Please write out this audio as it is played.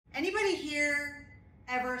here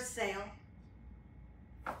ever sail?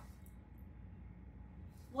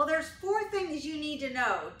 Well, there's 4 things you need to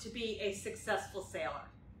know to be a successful sailor.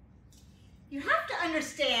 You have to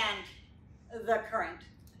understand the current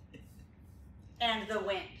and the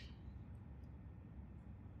wind.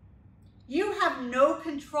 You have no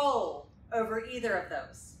control over either of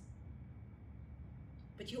those.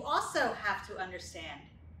 But you also have to understand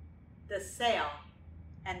the sail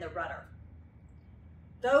and the rudder.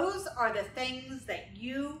 Those are the things that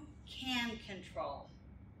you can control.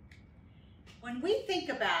 When we think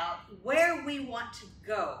about where we want to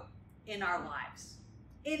go in our lives,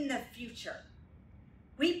 in the future,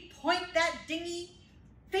 we point that dinghy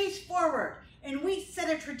face forward and we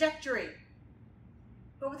set a trajectory.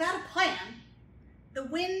 But without a plan, the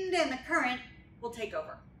wind and the current will take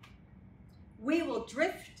over. We will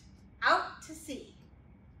drift out to sea.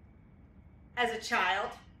 As a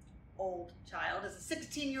child, old child, as a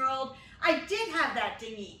 16-year-old, I did have that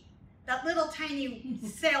dinghy, that little tiny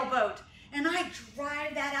sailboat, and I'd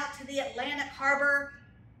drive that out to the Atlantic harbor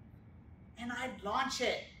and I'd launch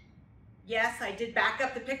it. Yes, I did back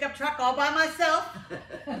up the pickup truck all by myself.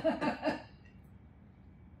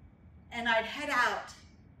 And I'd head out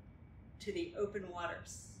to the open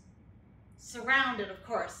waters, surrounded, of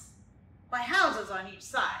course, by houses on each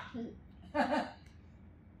side.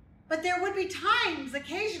 But there would be times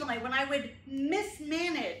occasionally when I would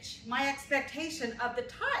mismanage my expectation of the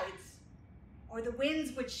tides, or the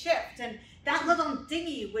winds would shift and that little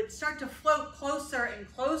dinghy would start to float closer and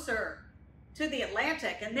closer to the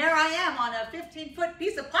Atlantic. And there I am on a 15-foot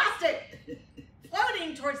piece of plastic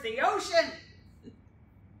floating towards the ocean.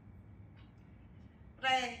 But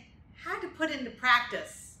I had to put into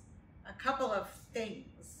practice a couple of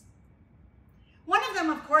things. One of them,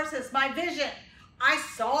 of course, is my vision. I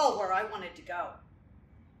saw where I wanted to go.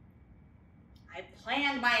 I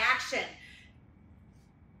planned my action.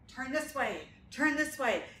 Turn this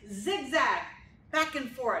way, zigzag, back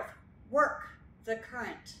and forth, work the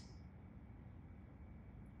current.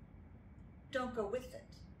 Don't go with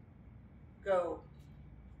it. Go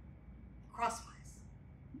crosswise.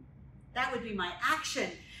 That would be my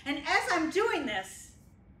action. And as I'm doing this,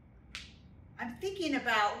 I'm thinking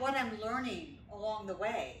about what I'm learning along the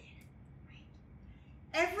way.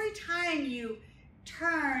 Every time you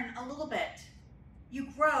turn a little bit, you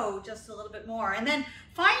grow just a little bit more. And then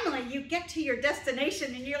finally you get to your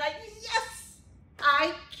destination and you're like, yes,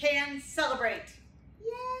 I can celebrate.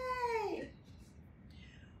 Yay!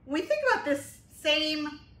 When we think about this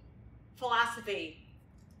same philosophy,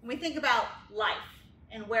 when we think about life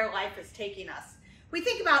and where life is taking us, we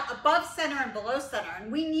think about above center and below center,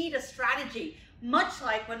 and we need a strategy, much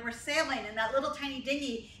like when we're sailing in that little tiny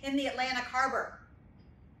dinghy in the Atlantic harbor.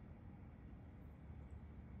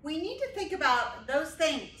 We need to think about those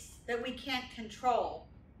things that we can't control,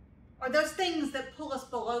 or those things that pull us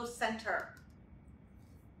below center.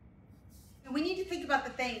 And we need to think about the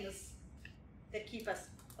things that keep us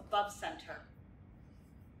above center.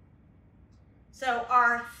 So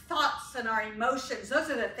our thoughts and our emotions, those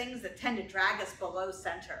are the things that tend to drag us below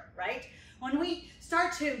center, right? When we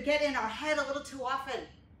start to get in our head a little too often,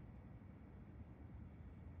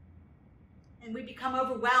 and we become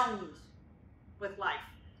overwhelmed with life.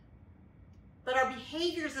 But our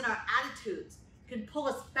behaviors and our attitudes can pull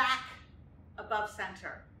us back above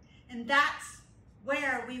center. And that's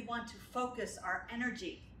where we want to focus our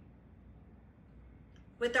energy.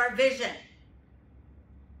 With our vision,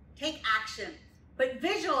 take action, but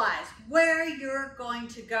visualize where you're going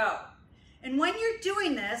to go. And when you're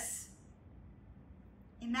doing this,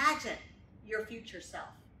 imagine your future self.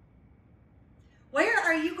 Where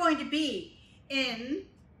are you going to be in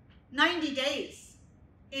 90 days,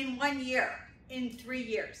 in 1 year, in 3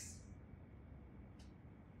 years?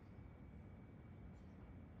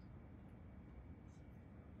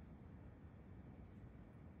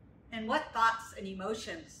 And what thoughts and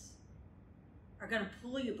emotions are going to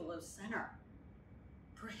pull you below center,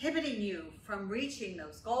 prohibiting you from reaching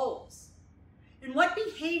those goals? And what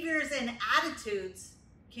behaviors and attitudes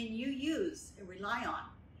can you use and rely on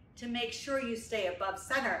to make sure you stay above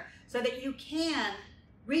center so that you can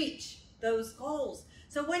reach those goals?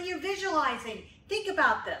 So when you're visualizing, think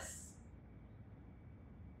about this.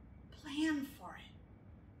 Plan for it.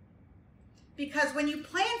 Because when you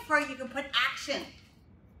plan for it, you can put action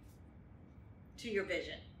to your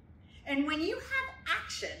vision. And when you have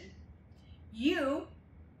action, you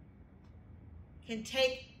can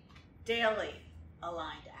take daily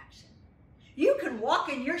aligned action. You can walk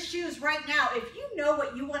in your shoes right now. If you know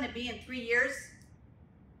what you want to be in 3 years,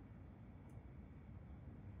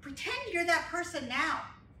 pretend you're that person now.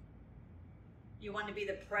 You want to be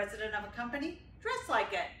the president of a company? Dress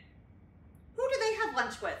like it. Who do they have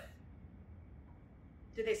lunch with?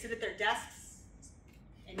 Do they sit at their desks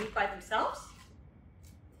and eat by themselves?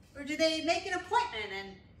 Or do they make an appointment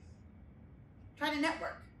and try to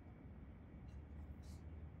network?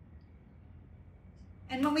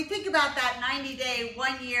 And when we think about that 90-day,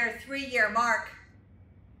 1-year, 3-year mark,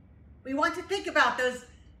 we want to think about those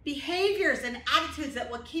behaviors and attitudes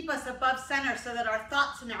that will keep us above center so that our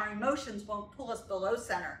thoughts and our emotions won't pull us below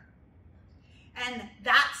center. And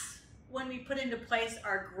that's when we put into place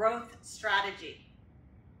our growth strategy.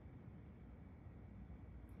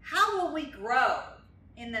 How will we grow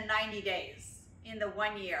in the 90 days, in the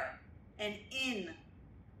 1 year, and in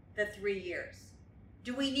the 3 years?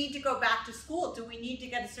 Do we need to go back to school? Do we need to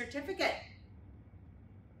get a certificate?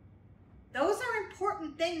 Those are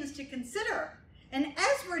important things to consider. And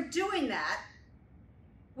as we're doing that,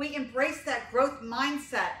 we embrace that growth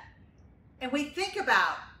mindset and we think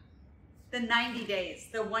about the 90 days,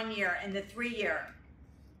 the 1 year, and the 3 year.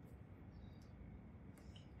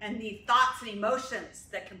 And the thoughts and emotions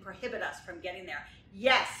that can prohibit us from getting there.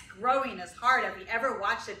 Yes, growing is hard. Have you ever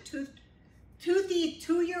watched a toothy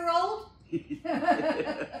 2-year-old?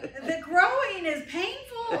 The growing is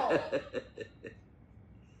painful.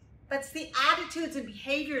 But it's the attitudes and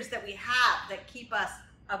behaviors that we have that keep us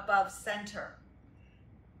above center.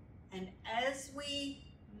 And as we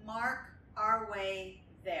mark our way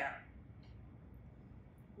there,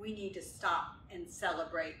 we need to stop and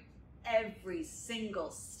celebrate every single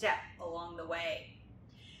step along the way.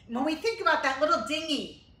 And when we think about that little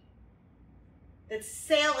dinghy that's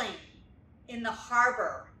sailing in the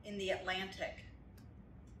harbor in the Atlantic,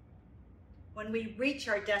 when we reach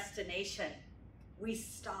our destination, we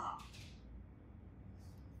stop.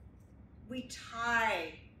 We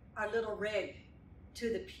tie our little rig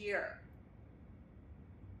to the pier.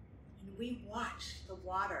 And we watch the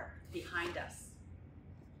water behind us.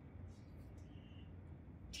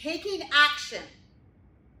 Taking action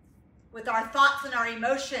with our thoughts and our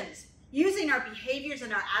emotions, using our behaviors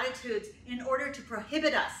and our attitudes in order to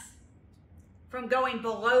prohibit us from going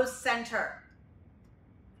below center.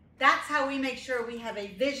 That's how we make sure we have a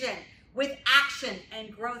vision with action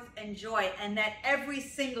and growth and joy, and that every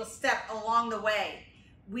single step along the way,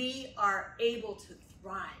 we are able to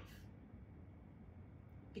thrive.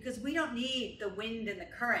 Because we don't need the wind and the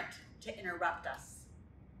current to interrupt us.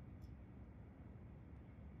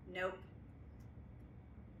 Nope.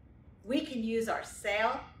 We can use our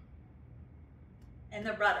sail and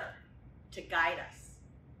the rudder to guide us.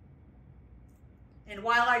 And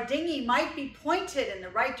while our dinghy might be pointed in the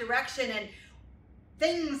right direction and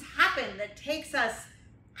things happen that takes us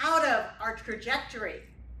out of our trajectory,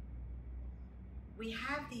 we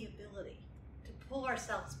have the ability to pull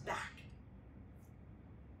ourselves back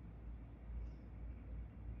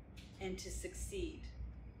and to succeed.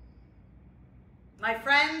 My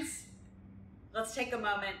friends, let's take a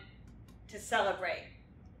moment to celebrate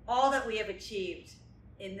all that we have achieved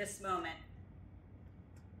in this moment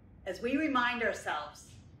as we remind ourselves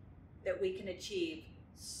that we can achieve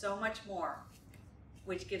so much more,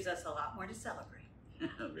 which gives us a lot more to celebrate in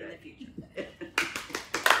the future.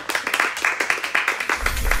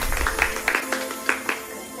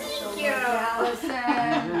 Thank you, Allison.